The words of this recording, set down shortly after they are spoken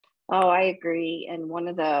Oh, I agree. And one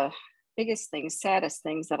of the biggest things, saddest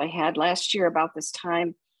things that I had last year about this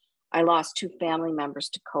time, I lost two family members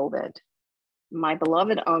to COVID, my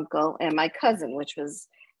beloved uncle and my cousin, which was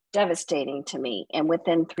devastating to me, and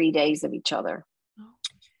within 3 days of each other. Oh,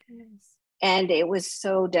 goodness. And it was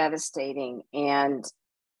so devastating. And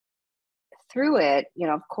through it,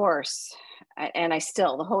 of course, and I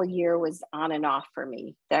still, the whole year was on and off for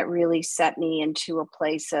me. That really set me into a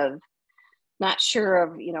place of not sure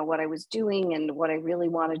of, what I was doing and what I really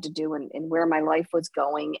wanted to do and where my life was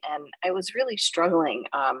going. And I was really struggling.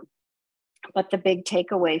 But the big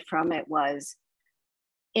takeaway from it was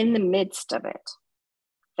in the midst of it,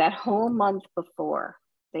 that whole month before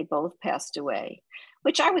they both passed away,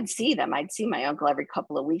 which I would see them. I'd see my uncle every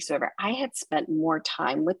couple of weeks or whatever. I had spent more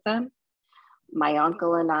time with them. My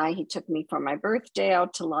uncle and I, he took me for my birthday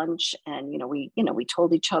out to lunch, and we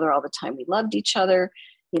told each other all the time we loved each other.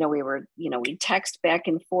 We text back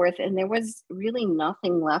and forth, and there was really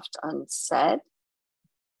nothing left unsaid.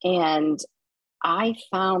 And I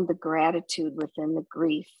found the gratitude within the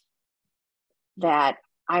grief that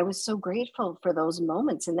I was so grateful for those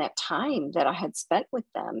moments and that time that I had spent with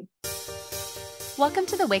them. Welcome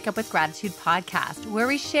to the Wake Up with Gratitude podcast, where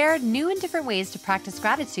we share new and different ways to practice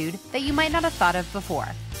gratitude that you might not have thought of before.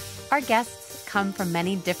 Our guests come from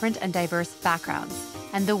many different and diverse backgrounds,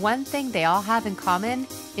 and the one thing they all have in common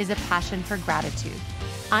is a passion for gratitude.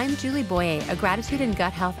 I'm Julie Boyer, a gratitude and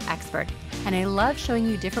gut health expert, and I love showing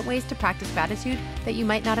you different ways to practice gratitude that you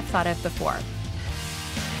might not have thought of before.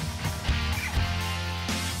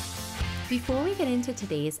 Before we get into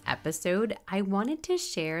today's episode, I wanted to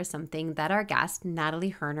share something that our guest,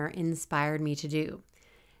 Natalie Hoerner, inspired me to do.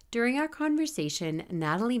 During our conversation,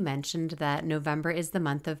 Natalie mentioned that November is the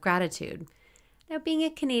month of gratitude. Now, being a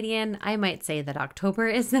Canadian, I might say that October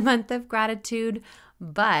is the month of gratitude,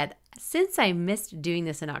 but since I missed doing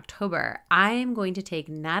this in October, I am going to take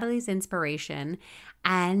Natalie's inspiration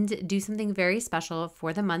and do something very special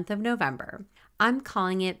for the month of November. I'm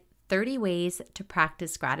calling it 30 Ways to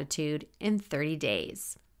Practice Gratitude in 30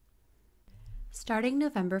 Days. Starting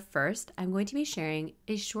November 1st, I'm going to be sharing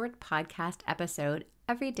a short podcast episode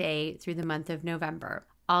every day through the month of November.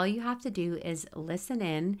 All you have to do is listen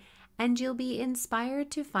in, and you'll be inspired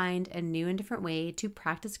to find a new and different way to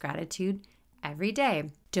practice gratitude every day.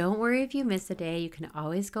 Don't worry if you miss a day, you can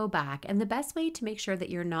always go back. And the best way to make sure that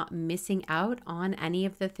you're not missing out on any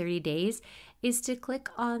of the 30 days is to click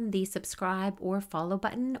on the subscribe or follow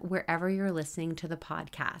button wherever you're listening to the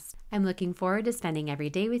podcast. I'm looking forward to spending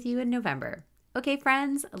every day with you in November. Okay,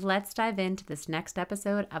 friends, let's dive into this next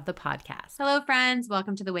episode of the podcast. Hello, friends.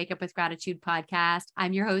 Welcome to the Wake Up with Gratitude podcast.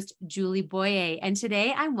 I'm your host, Julie Boyer, and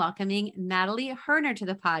today I'm welcoming Natalie Hoerner to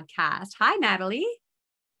the podcast. Hi, Natalie.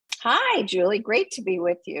 Hi, Julie. Great to be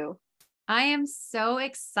with you. I am so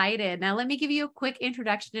excited. Now, let me give you a quick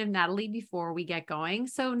introduction of Natalie before we get going.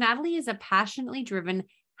 So, Natalie is a passionately driven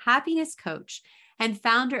happiness coach and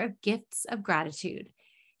founder of Gifts of Gratitude.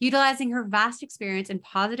 Utilizing her vast experience in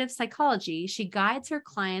positive psychology, she guides her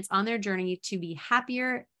clients on their journey to be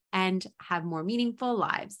happier and have more meaningful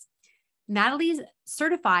lives. Natalie is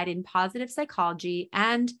certified in positive psychology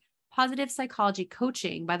and positive psychology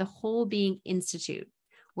coaching by the Whole Being Institute,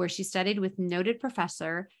 where she studied with noted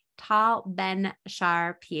professor Tal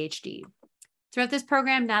Ben-Shahar, PhD. Throughout this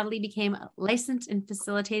program, Natalie became licensed in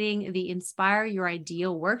facilitating the Inspire Your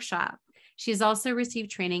Ideal workshop. She has also received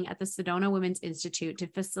training at the Sedona Women's Institute to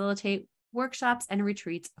facilitate workshops and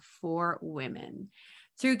retreats for women.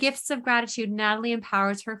 Through Gifts of Gratitude, Natalie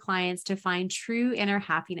empowers her clients to find true inner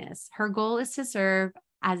happiness. Her goal is to serve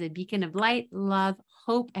as a beacon of light, love,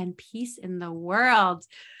 hope, and peace in the world.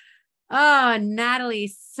 Oh,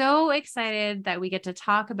 Natalie, so excited that we get to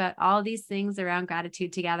talk about all these things around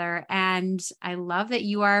gratitude together. And I love that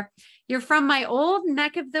you're from my old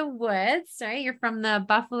neck of the woods, right? You're from the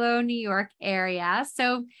Buffalo, New York area.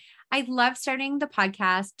 So I love starting the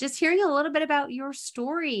podcast, just hearing a little bit about your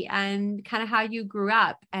story and kind of how you grew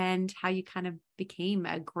up and how you kind of became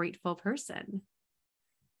a grateful person.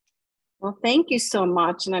 Well, thank you so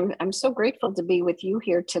much. And I'm so grateful to be with you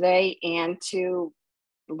here today and to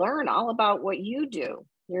learn all about what you do.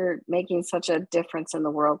 You're making such a difference in the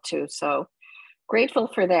world too. So grateful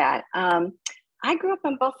for that. I grew up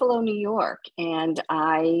in Buffalo, New York, and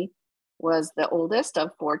I was the oldest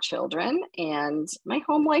of four children, and my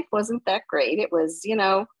home life wasn't that great. It was,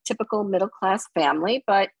 typical middle-class family,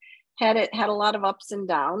 but had a lot of ups and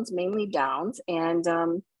downs, mainly downs. And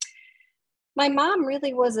my mom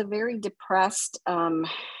really was a very depressed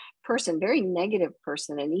person, very negative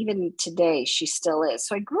person. And even today she still is.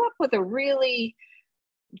 So I grew up with a really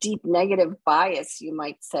deep negative bias, you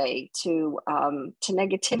might say, to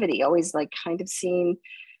negativity, always like kind of seeing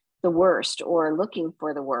the worst or looking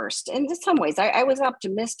for the worst. And in some ways, I was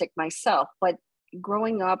optimistic myself, but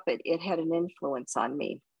growing up, it had an influence on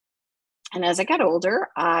me. And as I got older,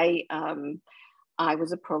 I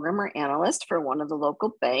was a programmer analyst for one of the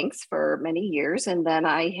local banks for many years. And then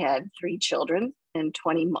I had 3 children in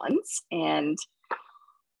 20 months. And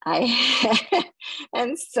I,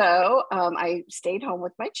 and so I stayed home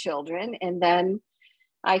with my children. And then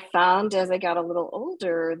I found as I got a little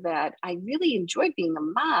older that I really enjoyed being a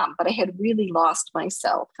mom, but I had really lost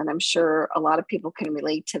myself. And I'm sure a lot of people can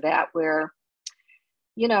relate to that, where,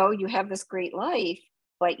 you have this great life,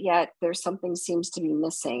 but yet there's something seems to be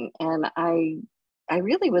missing. And I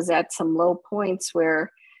really was at some low points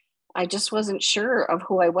where I just wasn't sure of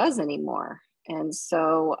who I was anymore. And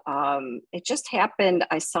so it just happened.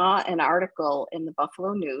 I saw an article in the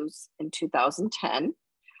Buffalo News in 2010.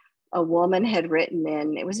 A woman had written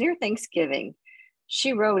in, it was near Thanksgiving.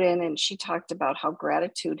 She wrote in and she talked about how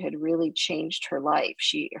gratitude had really changed her life.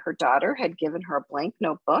 Her daughter had given her a blank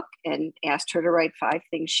notebook and asked her to write 5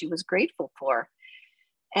 things she was grateful for.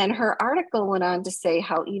 And her article went on to say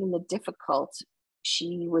how even the difficult,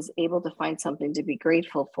 she was able to find something to be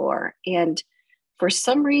grateful for. And for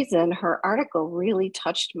some reason, her article really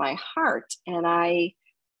touched my heart. And I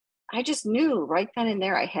just knew right then and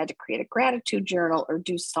there I had to create a gratitude journal or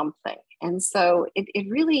do something. And so it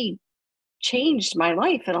really changed my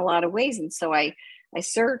life in a lot of ways. And so I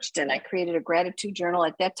searched and I created a gratitude journal.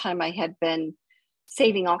 At that time, I had been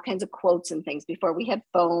saving all kinds of quotes and things before we had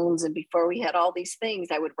phones and before we had all these things.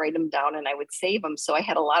 I would write them down and I would save them. So I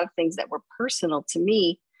had a lot of things that were personal to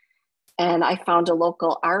me. And I found a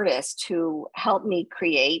local artist who helped me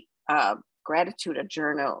create gratitude, a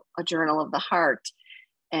journal of the heart.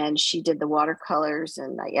 And she did the watercolors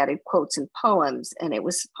and I added quotes and poems. And it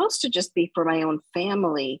was supposed to just be for my own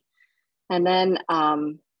family. And then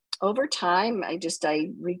over time, I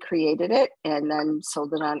recreated it and then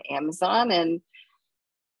sold it on Amazon. And,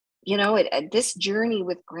 this journey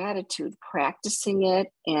with gratitude, practicing it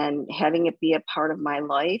and having it be a part of my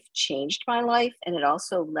life changed my life. And it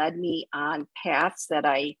also led me on paths that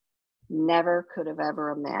I never could have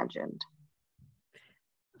ever imagined.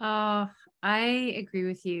 Oh, I agree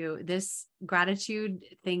with you. This gratitude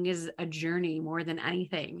thing is a journey more than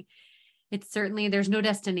anything. It's certainly, there's no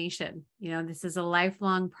destination. This is a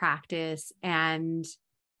lifelong practice. And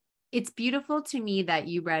it's beautiful to me that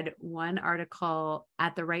you read one article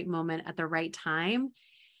at the right moment, at the right time,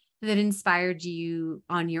 that inspired you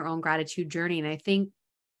on your own gratitude journey. And I think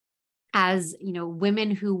as,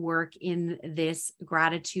 women who work in this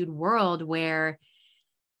gratitude world where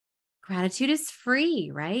gratitude is free,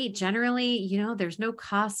 right? Generally, there's no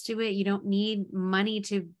cost to it. You don't need money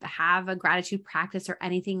to have a gratitude practice or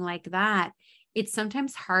anything like that. It's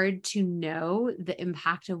sometimes hard to know the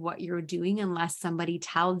impact of what you're doing unless somebody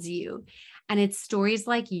tells you. And it's stories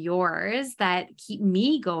like yours that keep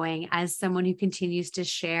me going as someone who continues to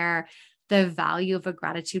share the value of a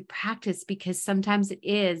gratitude practice, because sometimes it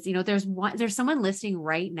is, there's someone listening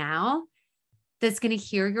right now that's going to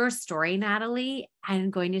hear your story, Natalie,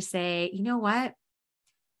 and going to say, you know what?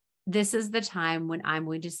 This is the time when I'm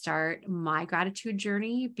going to start my gratitude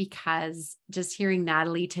journey, because just hearing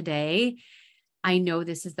Natalie today, I know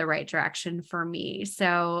this is the right direction for me.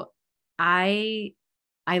 So I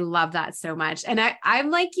love that so much. And I'm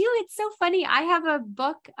like you, it's so funny. I have a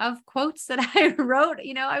book of quotes that I wrote,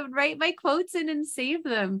 I would write my quotes in and save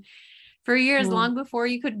them for years, long before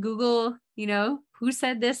you could Google, who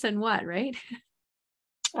said this and what, right?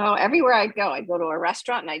 Oh, everywhere I'd go to a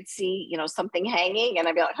restaurant and I'd see, something hanging and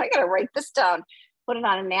I'd be like, I got to write this down, put it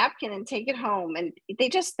on a napkin and take it home. And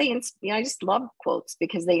I just love quotes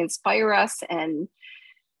because they inspire us and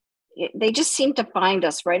they just seem to find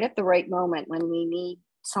us right at the right moment when we need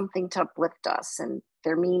something to uplift us. And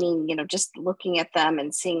their meaning, just looking at them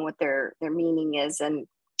and seeing what their meaning is. And,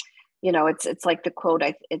 it's like the quote,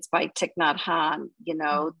 it's by Thich Nhat Hanh,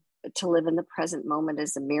 to live in the present moment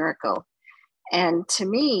is a miracle. And to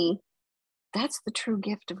me, that's the true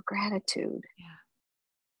gift of gratitude. Yeah.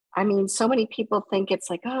 I mean, so many people think it's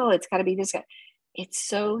like, oh, it's got to be this guy. It's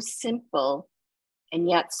so simple and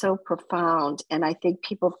yet so profound. And I think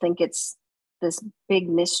people think it's this big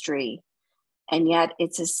mystery. And yet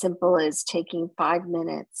it's as simple as taking 5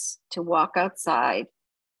 minutes to walk outside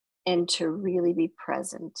and to really be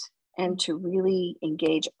present and to really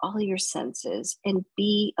engage all your senses and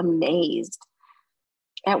be amazed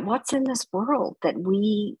at what's in this world that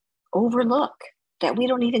we overlook, that we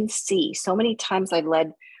don't even see. So many times I've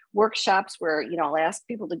led workshops where, I'll ask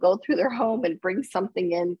people to go through their home and bring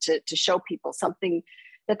something in to show people something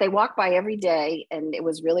that they walk by every day. And it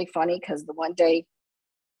was really funny because the one day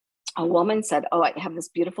a woman said, "Oh, I have this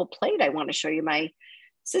beautiful plate I want to show you. My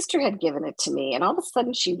sister had given it to me." And all of a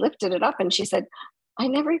sudden she lifted it up and she said, "I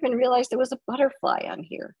never even realized there was a butterfly on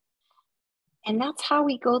here." And that's how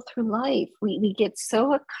we go through life. We get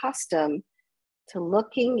so accustomed to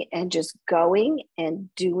looking and just going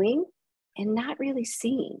and doing and not really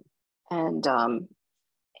seeing. And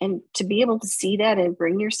and to be able to see that and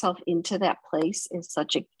bring yourself into that place is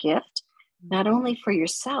such a gift, not only for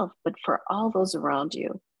yourself, but for all those around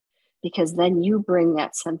you, because then you bring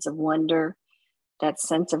that sense of wonder, that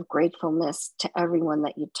sense of gratefulness to everyone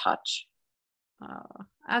that you touch. Oh,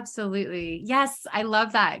 absolutely. Yes, I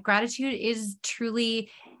love that. Gratitude is truly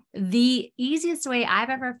the easiest way I've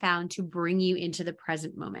ever found to bring you into the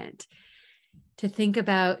present moment. To think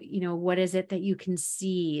about, what is it that you can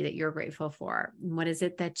see that you're grateful for? What is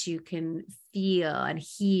it that you can feel and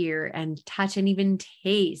hear and touch and even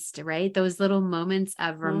taste, right? Those little moments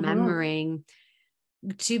of remembering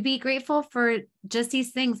to be grateful for just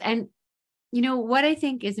these things. And, what I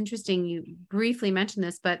think is interesting, you briefly mentioned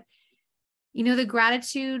this, but, the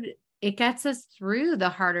gratitude, it gets us through the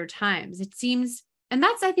harder times. It seems, and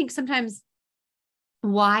that's, I think, sometimes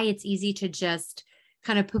why it's easy to just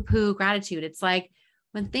kind of poo-poo gratitude. It's like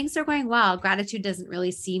when things are going well, gratitude doesn't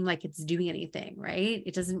really seem like it's doing anything, right?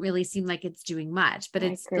 It doesn't really seem like it's doing much, but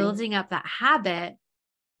it's building up that habit.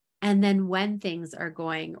 And then when things are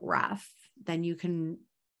going rough, then you can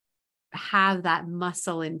have that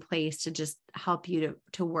muscle in place to just help you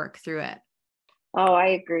to work through it. Oh, I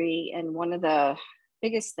agree. And one of the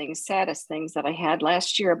biggest things, saddest things that I had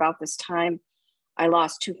last year about this time, I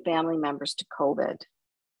lost two family members to COVID.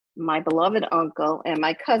 My beloved uncle and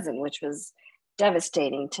my cousin, which was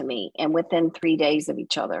devastating to me, and within 3 days of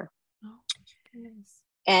each other. Oh, goodness.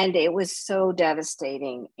 And it was so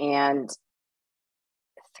devastating. And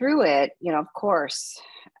through it, of course,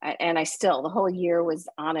 and I still, the whole year was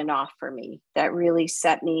on and off for me. That really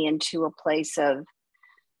set me into a place of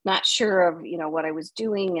not sure of, what I was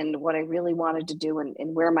doing and what I really wanted to do and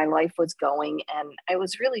where my life was going. And I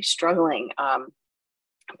was really struggling.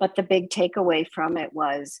 But the big takeaway from it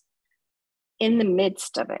was, in the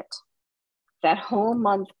midst of it, that whole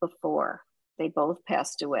month before they both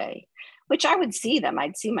passed away, which I would see them.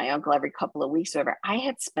 I'd see my uncle every couple of weeks or whatever. I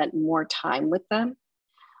had spent more time with them.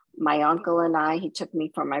 My uncle and I, he took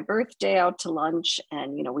me for my birthday out to lunch,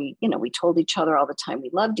 and we told each other all the time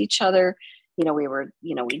we loved each other.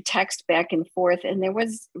 We text back and forth, and there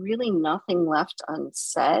was really nothing left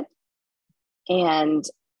unsaid. And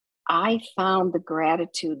I found the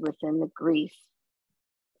gratitude within the grief,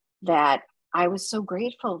 that I was so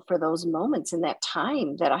grateful for those moments and that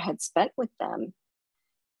time that I had spent with them.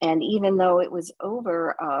 And even though it was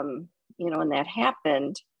over, and that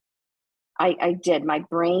happened, I did. My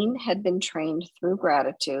brain had been trained through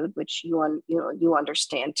gratitude, which you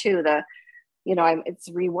understand too. It's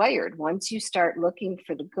rewired. Once you start looking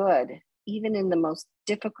for the good, even in the most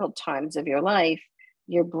difficult times of your life,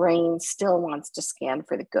 your brain still wants to scan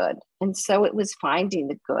for the good. And so it was finding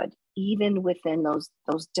the good, even within those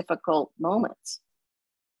difficult moments.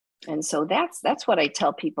 And so that's what I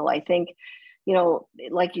tell people. I think,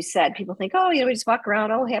 like you said, people think, oh, we just walk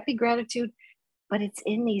around, oh, happy gratitude. But it's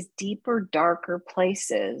in these deeper, darker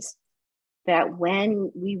places that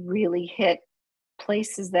when we really hit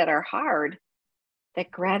places that are hard,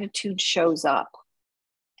 that gratitude shows up.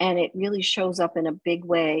 And it really shows up in a big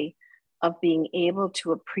way of being able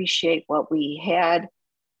to appreciate what we had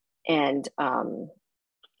and,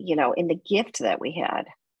 in the gift that we had.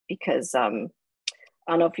 Because I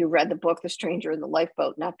don't know if you read the book, The Stranger in the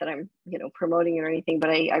Lifeboat, not that I'm, promoting it or anything, but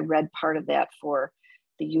I read part of that for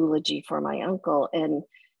the eulogy for my uncle. And,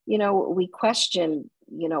 we question,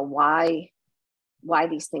 why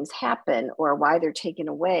these things happen or why they're taken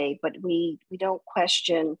away, but we don't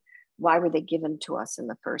question why were they given to us in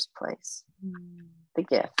the first place, the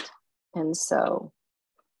gift. And so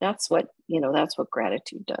that's what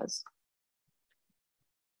gratitude does.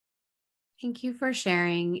 Thank you for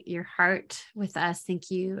sharing your heart with us.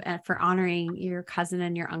 Thank you for honoring your cousin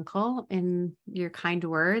and your uncle in your kind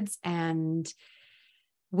words, and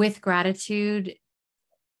with gratitude.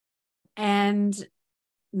 And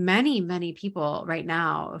many, many people right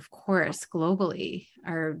now, of course, globally,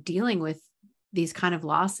 are dealing with these kind of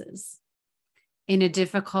losses in a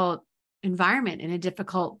difficult environment, in a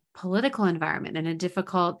difficult political environment, in a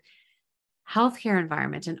difficult healthcare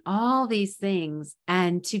environment, and all these things.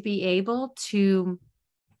 And to be able to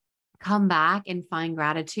come back and find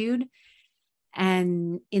gratitude,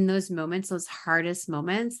 and in those moments, those hardest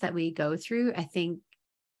moments that we go through, I think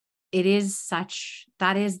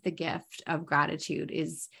that is the gift of gratitude,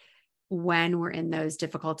 is when we're in those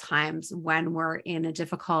difficult times, when we're in a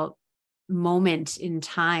difficult moment in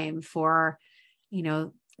time for,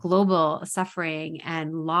 global suffering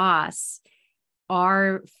and loss,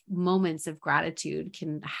 our moments of gratitude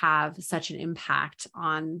can have such an impact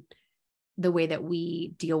on the way that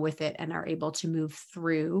we deal with it and are able to move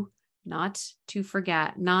through, not to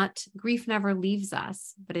forget, not grief never leaves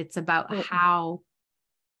us, but it's about how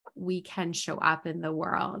we can show up in the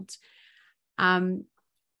world.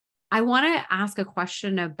 I want to ask a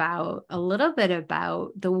question about a little bit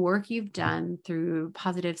about the work you've done through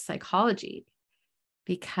positive psychology,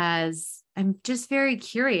 because I'm just very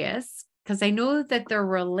curious, because I know that they're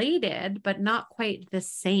related, but not quite the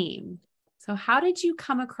same. So how did you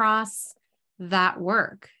come across that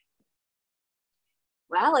work?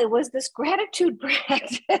 Well, it was this gratitude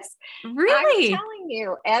practice. Really? I'm telling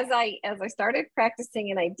you, as I started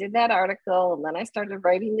practicing and I did that article and then I started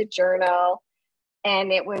writing the journal,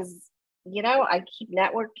 and it was, I keep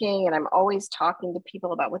networking and I'm always talking to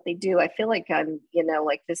people about what they do. I feel like I'm,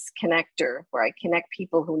 like this connector where I connect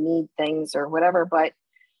people who need things or whatever, but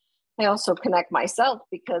I also connect myself,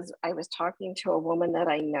 because I was talking to a woman that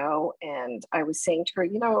I know and I was saying to her,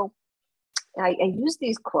 I use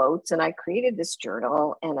these quotes and I created this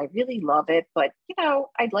journal and I really love it. But,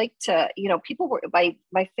 I'd like to, people were,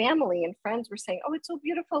 my family and friends were saying, oh, it's so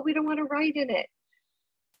beautiful, we don't want to write in it.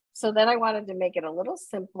 So then I wanted to make it a little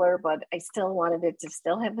simpler, but I still wanted it to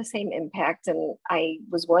still have the same impact. And I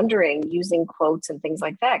was wondering, using quotes and things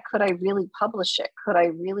like that, could I really publish it? Could I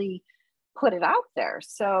really put it out there?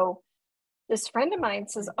 So this friend of mine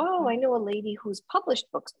says, oh, I know a lady who's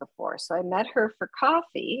published books before. So I met her for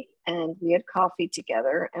coffee and we had coffee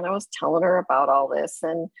together and I was telling her about all this,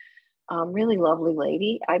 and really lovely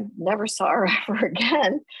lady. I never saw her ever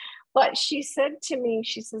again, but she said to me,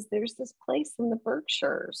 she says, there's this place in the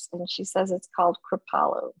Berkshires and she says, it's called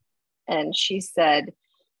Kripalu. And she said,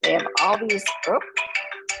 they have all these,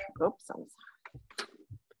 oops, I'm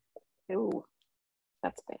sorry. Ooh,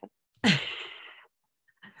 that's bad.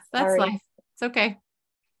 That's Sorry. life. It's okay.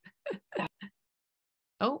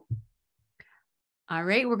 Oh, all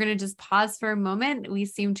right. We're going to just pause for a moment. We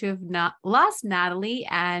seem to have not lost Natalie,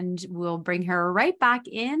 and we'll bring her right back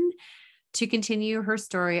in to continue her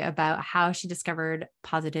story about how she discovered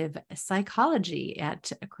positive psychology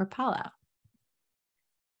at Kripalu.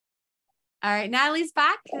 All right, Natalie's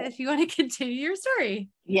back. If you want to continue your story.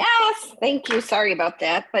 Yes, thank you. Sorry about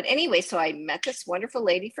that. But anyway, so I met this wonderful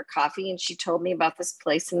lady for coffee and she told me about this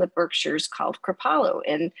place in the Berkshires called Kripalu.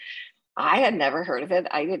 And I had never heard of it.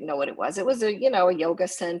 I didn't know what it was. It was a yoga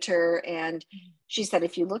center. And she said,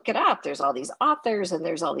 if you look it up, there's all these authors and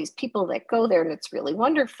there's all these people that go there and it's really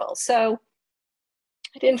wonderful. So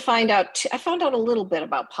I found out a little bit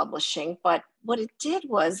about publishing, but what it did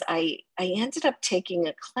was I ended up taking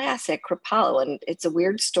a class at Kripalu. And it's a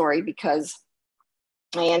weird story because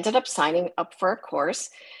I ended up signing up for a course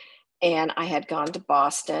and I had gone to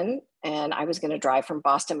Boston and I was going to drive from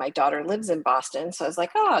Boston. My daughter lives in Boston. So I was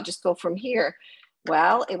like, oh, I'll just go from here.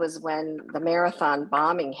 Well, it was when the marathon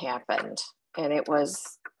bombing happened and it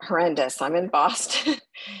was horrendous. I'm in Boston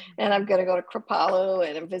and I'm going to go to Kripalu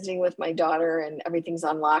and I'm visiting with my daughter and everything's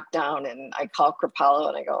on lockdown. And I call Kripalu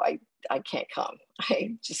and I go, I can't come.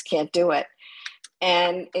 I just can't do it.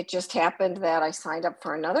 And it just happened that I signed up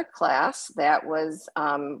for another class that was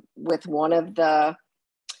with one of the,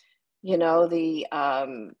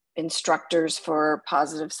 instructors for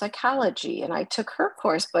positive psychology. And I took her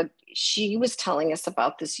course, but she was telling us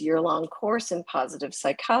about this year-long course in positive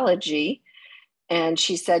psychology. And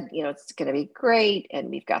she said, it's going to be great. And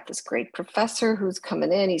we've got this great professor who's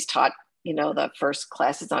coming in. He's taught, the first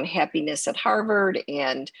classes on happiness at Harvard,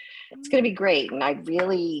 and it's going to be great. And I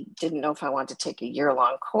really didn't know if I wanted to take a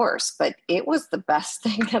year-long course, but it was the best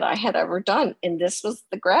thing that I had ever done. And this was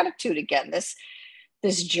the gratitude again, this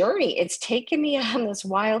journey. It's taken me on this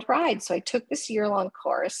wild ride. So I took this year-long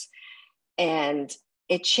course and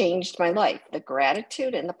it changed my life, the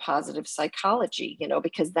gratitude and the positive psychology,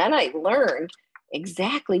 because then I learned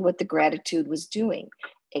exactly what the gratitude was doing,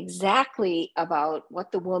 exactly about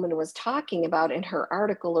what the woman was talking about in her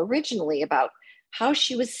article originally, about how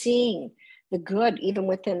she was seeing the good even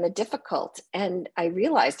within the difficult. And I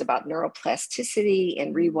realized about neuroplasticity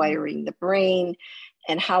and rewiring the brain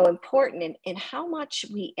and how important and how much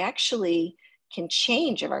we actually can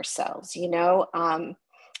change of ourselves.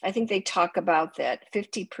 I think they talk about that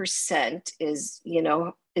 50% is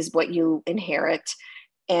what you inherit.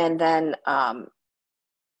 And then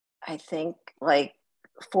I think like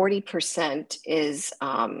 40% is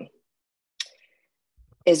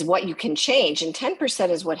is what you can change, and 10%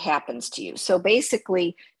 is what happens to you. So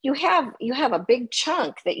basically you have a big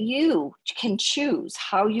chunk that you can choose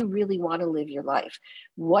how you really want to live your life,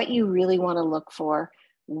 what you really want to look for,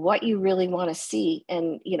 what you really want to see.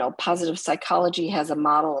 And positive psychology has a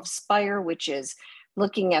model of SPIRE, which is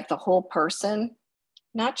looking at the whole person,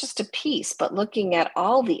 not just a piece, but looking at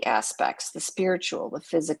all the aspects: the spiritual, the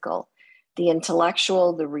physical, the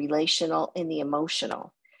intellectual, the relational, and the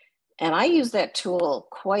emotional. And I use that tool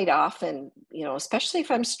quite often, especially if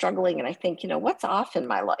I'm struggling and I think, what's off in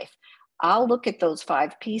my life? I'll look at those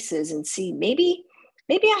 5 pieces and see maybe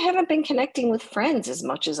I haven't been connecting with friends as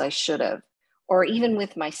much as I should have, or even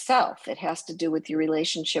with myself. It has to do with your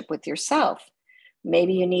relationship with yourself.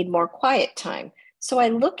 Maybe you need more quiet time. So I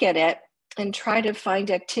look at it and try to find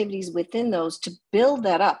activities within those to build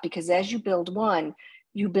that up, because as you build one,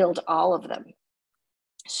 you build all of them,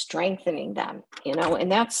 strengthening them,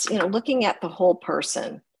 and that's, looking at the whole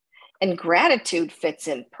person. And gratitude fits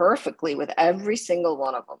in perfectly with every single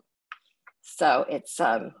one of them. So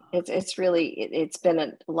it's really, it's been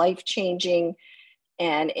a life-changing,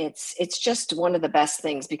 and it's just one of the best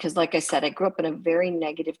things, because like I said, I grew up in a very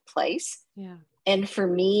negative place. Yeah. And for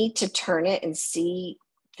me to turn it and see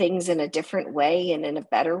things in a different way and in a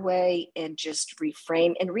better way, and just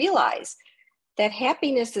reframe and realize that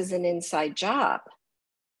happiness is an inside job.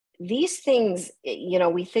 These things,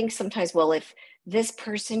 we think sometimes, well, if this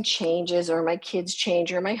person changes, or my kids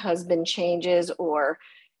change, or my husband changes, or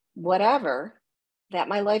whatever, that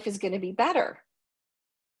my life is going to be better.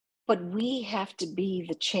 But we have to be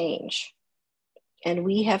the change. And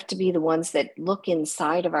we have to be the ones that look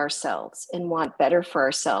inside of ourselves and want better for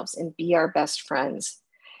ourselves and be our best friends.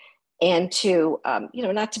 And to,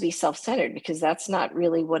 not to be self-centered, because that's not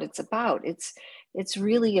really what it's about. It's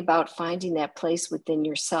really about finding that place within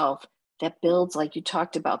yourself that builds, like you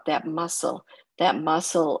talked about, that muscle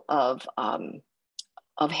of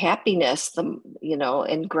happiness.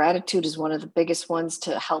 And gratitude is one of the biggest ones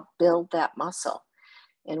to help build that muscle.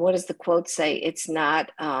 And what does the quote say? It's not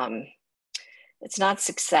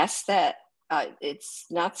success that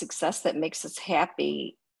makes us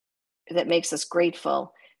happy, that makes us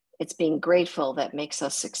grateful. It's being grateful that makes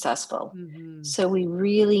us successful. Mm-hmm. So we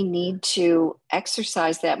really need to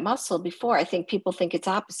exercise that muscle before. I think people think it's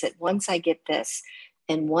opposite. Once I get this,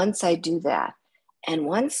 and once I do that, and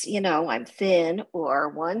once, I'm thin, or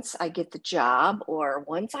once I get the job, or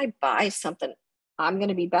once I buy something, I'm going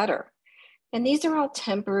to be better. And these are all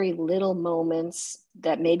temporary little moments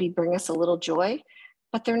that maybe bring us a little joy,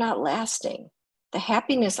 but they're not lasting. The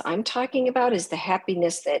happiness I'm talking about is the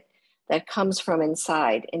happiness that comes from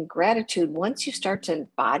inside. And gratitude, once you start to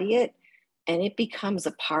embody it and it becomes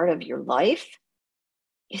a part of your life,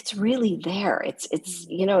 it's really there. It's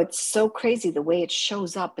so crazy the way it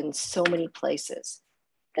shows up in so many places.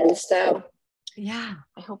 And so yeah,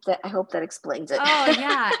 I hope that explains it. Oh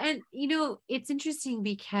yeah. And it's interesting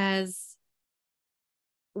because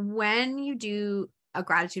when you do a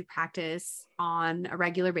gratitude practice on a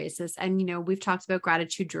regular basis, and we've talked about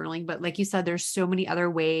gratitude journaling, but like you said, there's so many other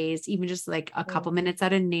ways, even just like a couple minutes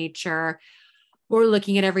out in nature, or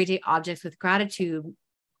looking at everyday objects with gratitude.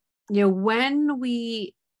 When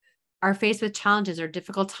we are faced with challenges or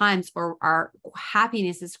difficult times, or our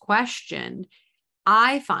happiness is questioned,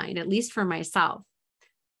 I find, at least for myself,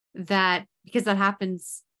 that because that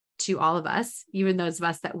happens to all of us, even those of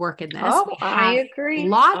us that work in this, we have I agree.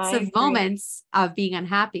 Lots of moments of being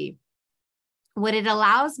unhappy. What it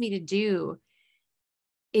allows me to do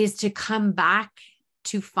is to come back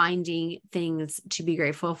to finding things to be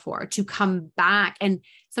grateful for, to come back. And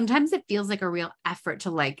sometimes it feels like a real effort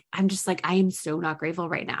to I'm just I am so not grateful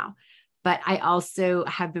right now. But I also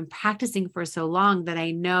have been practicing for so long that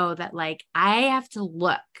I know that I have to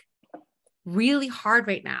look really hard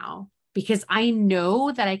right now, because I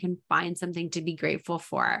know that I can find something to be grateful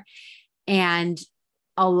for, and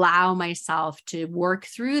allow myself to work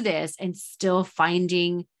through this and still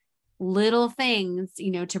finding little things,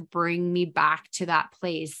 to bring me back to that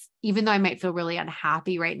place, even though I might feel really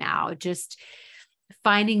unhappy right now, just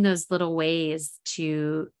finding those little ways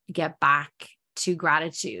to get back to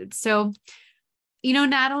gratitude. So,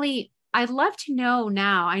 Natalie, I'd love to know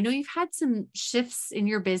now, I know you've had some shifts in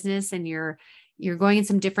your business and you're going in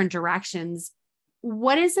some different directions.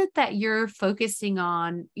 What is it that you're focusing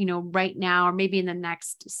on, right now, or maybe in the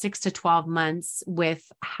next 6 to 12 months,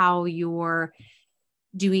 with how you're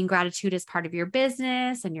doing gratitude as part of your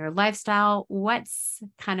business and your lifestyle? What's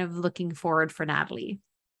kind of looking forward for Natalie?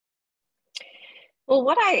 Well,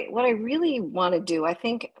 what I really want to do, I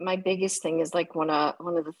think my biggest thing is like one of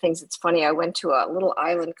the things that's funny. I went to a little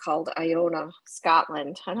island called Iona,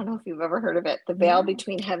 Scotland. I don't know if you've ever heard of it. The veil No.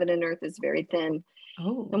 between heaven and earth is very thin. And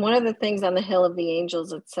Oh, one of the things on the Hill of the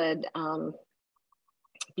Angels, it said,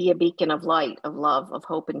 "Be a beacon of light, of love, of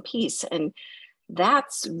hope, and peace." And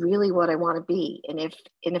that's really what I want to be. And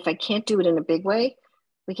if I can't do it in a big way,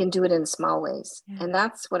 we can do it in small ways. yeah. And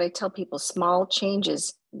that's what I tell people, small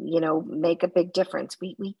changes, make a big difference.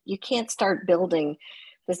 We You can't start building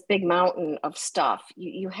this big mountain of stuff.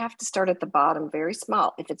 You have to start at the bottom, very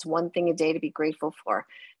small, if it's one thing a day to be grateful for.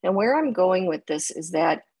 And where I'm going with this is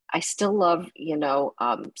that I still love,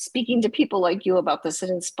 speaking to people like you about this. It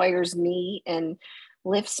inspires me and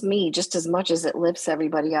lifts me just as much as it lifts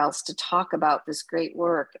everybody else to talk about this great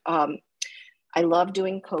work. I love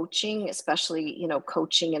doing coaching, especially,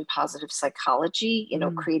 coaching in positive psychology,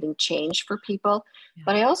 Mm, creating change for people. yeah.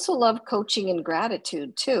 But I also love coaching in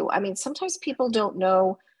gratitude too. I mean, sometimes people don't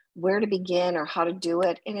know where to begin or how to do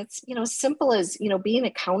it. And it's, as simple as, being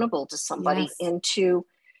accountable to somebody Yes. and to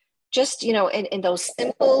just, in those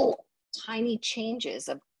simple, tiny changes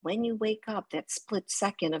of when you wake up, that split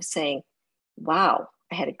second of saying, wow,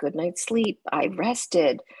 I had a good night's sleep. I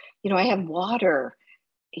rested, I have water,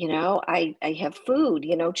 I have food,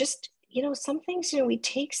 just, some things, we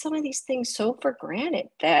take some of these things so for granted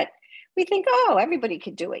that we think, oh, everybody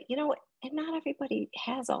could do it, and not everybody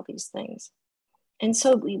has all these things. And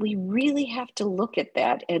so we really have to look at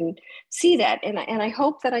that and see that. And I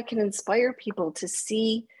hope that I can inspire people to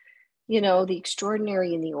see, the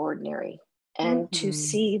extraordinary in the ordinary, and to Mhm.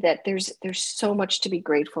 see that there's so much to be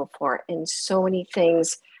grateful for and so many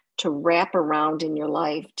things to wrap around in your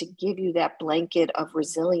life to give you that blanket of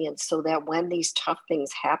resilience so that when these tough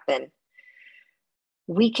things happen,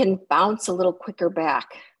 we can bounce a little quicker back.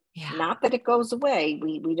 Yeah. Not that it goes away.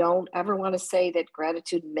 We don't ever want to say that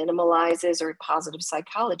gratitude minimalizes or positive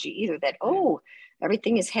psychology either, that, Yeah. oh,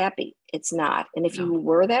 everything is happy. It's not. And if No. you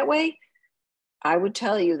were that way, I would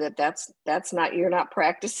tell you that that's not, you're not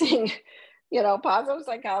practicing, positive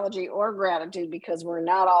psychology or gratitude, because we're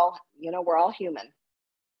not all, we're all human.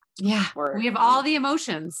 Yeah. We're We have all the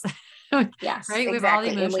emotions, right? Yes, We have all the exactly.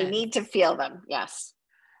 And we emotions. need to feel them. Yes.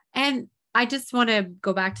 And I just want to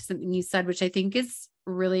go back to something you said, which I think is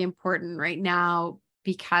really important right now,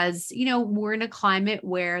 because, we're in a climate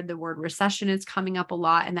where the word recession is coming up a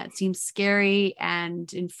lot, and that seems scary,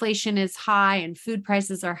 and inflation is high, and food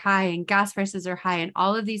prices are high, and gas prices are high, and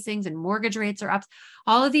all of these things, and mortgage rates are up.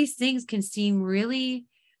 All of these things can seem really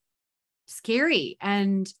scary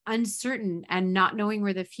and uncertain, and not knowing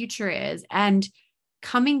where the future is. And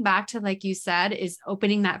coming back to, like you said, is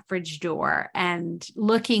opening that fridge door and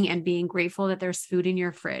looking and being grateful that there's food in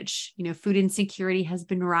your fridge. Food insecurity has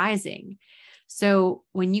been rising. So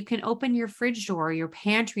when you can open your fridge door, your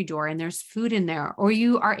pantry door, and there's food in there, or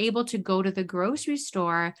you are able to go to the grocery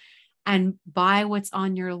store and buy what's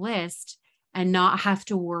on your list and not have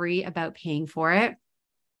to worry about paying for it,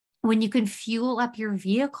 when you can fuel up your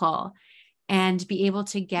vehicle and be able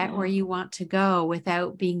to get where Mm. you want to go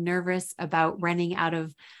without being nervous about running out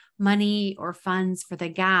of money or funds for the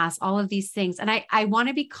gas, all of these things. And I want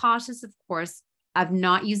to be cautious, of course, of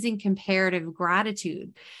not using comparative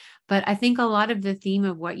gratitude. But I think a lot of the theme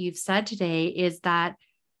of what you've said today is that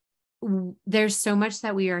there's so much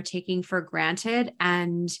that we are taking for granted.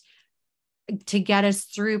 And to get us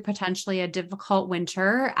through potentially a difficult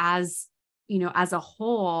winter, as a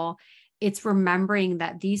whole, it's remembering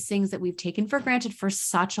that these things that we've taken for granted for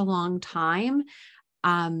such a long time,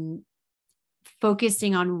 um,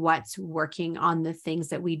 focusing on what's working on the things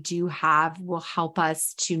that we do have will help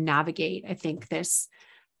us to navigate, I think, this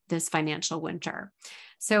financial winter.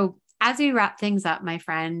 So as we wrap things up, my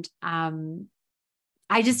friend,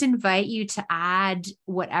 I just invite you to add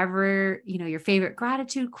whatever, your favorite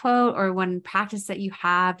gratitude quote or one practice that you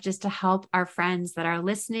have, just to help our friends that are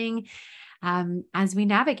listening, as we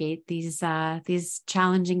navigate these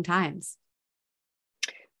challenging times.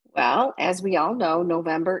 Well, as we all know,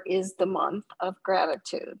 November is the month of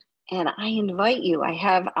gratitude. And I invite you, I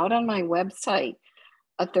have out on my website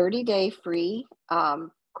a 30-day free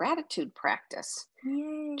gratitude practice.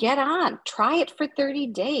 Yay. Get on, try it for 30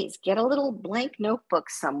 days. Get a little blank notebook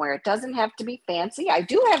somewhere. It doesn't have to be fancy. I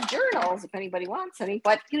do have journals if anybody wants any,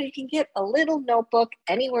 but you can get a little notebook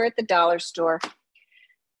anywhere at the dollar store.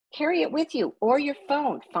 Carry it with you, or your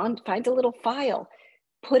phone. Find a little file.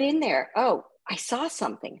 Put in there, oh, I saw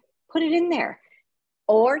something. Put it in there.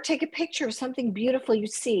 Or take a picture of something beautiful you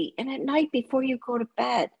see. And at night before you go to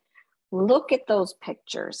bed, look at those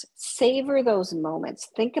pictures, savor those moments.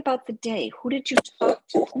 Think about the day. Who did you talk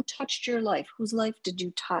to? Who touched your life? Whose life did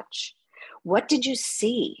you touch? What did you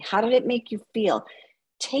see? How did it make you feel?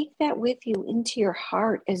 Take that with you into your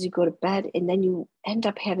heart as you go to bed, and then you end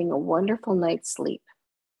up having a wonderful night's sleep.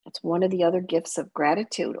 That's one of the other gifts of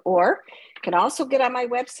gratitude. Or you can also get on my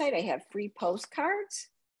website. I have free postcards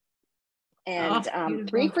and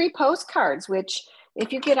 3 free postcards, which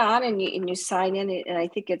if you get on and you sign in, and I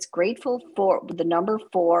think it's grateful for the number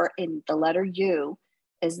 4 and the letter U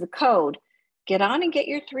is the code. Get on and get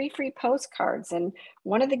your 3 free postcards. And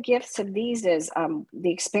one of the gifts of these is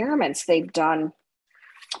the experiments they've done.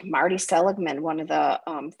 Marty Seligman, one of the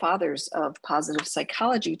fathers of positive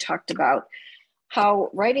psychology, talked about how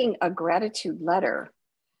writing a gratitude letter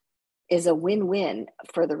is a win-win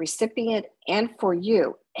for the recipient and for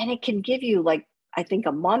you. And it can give you, like, I think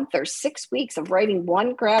a month or 6 weeks of writing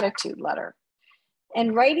one gratitude letter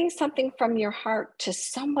and writing something from your heart to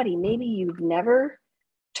somebody maybe you've never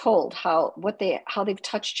told how they've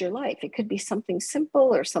touched your life. It could be something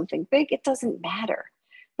simple or something big. It doesn't matter.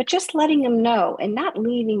 But just letting them know and not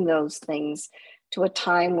leaving those things to a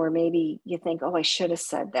time where maybe you think, oh, I should have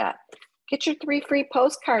said that. Get your 3 free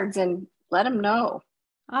postcards and let them know.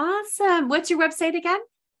 Awesome. What's your website again?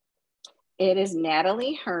 It is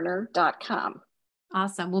nataliehoerner.com.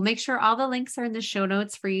 Awesome. We'll make sure all the links are in the show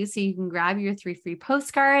notes for you so you can grab your 3 free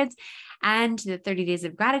postcards and the 30 Days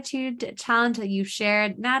of Gratitude challenge that you've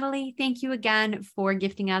shared. Natalie, thank you again for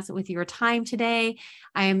gifting us with your time today.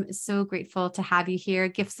 I am so grateful to have you here.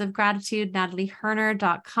 Gifts of Gratitude,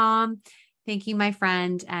 nataliehoerner.com. Thank you, my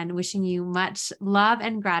friend, and wishing you much love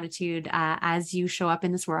and gratitude as you show up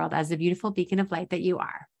in this world as the beautiful beacon of light that you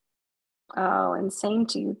are. Oh, and same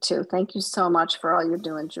to you too. Thank you so much for all you're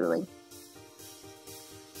doing, Julie.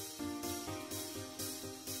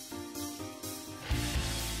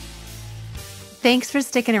 Thanks for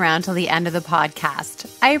sticking around till the end of the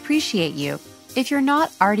podcast. I appreciate you. If you're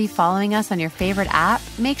not already following us on your favorite app,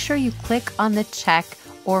 make sure you click on the check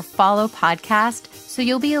or follow podcast so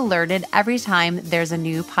you'll be alerted every time there's a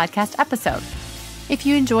new podcast episode. If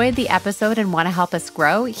you enjoyed the episode and want to help us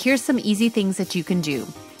grow, here's some easy things that you can do.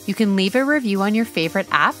 You can leave a review on your favorite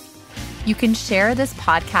app. You can share this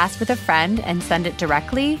podcast with a friend and send it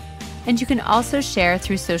directly. And you can also share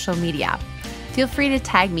through social media. Feel free to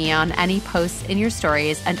tag me on any posts in your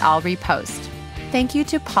stories and I'll repost. Thank you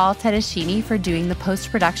to Paul Tedeschini for doing the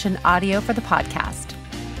post-production audio for the podcast.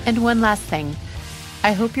 And one last thing,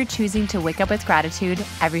 I hope you're choosing to wake up with gratitude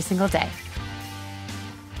every single day.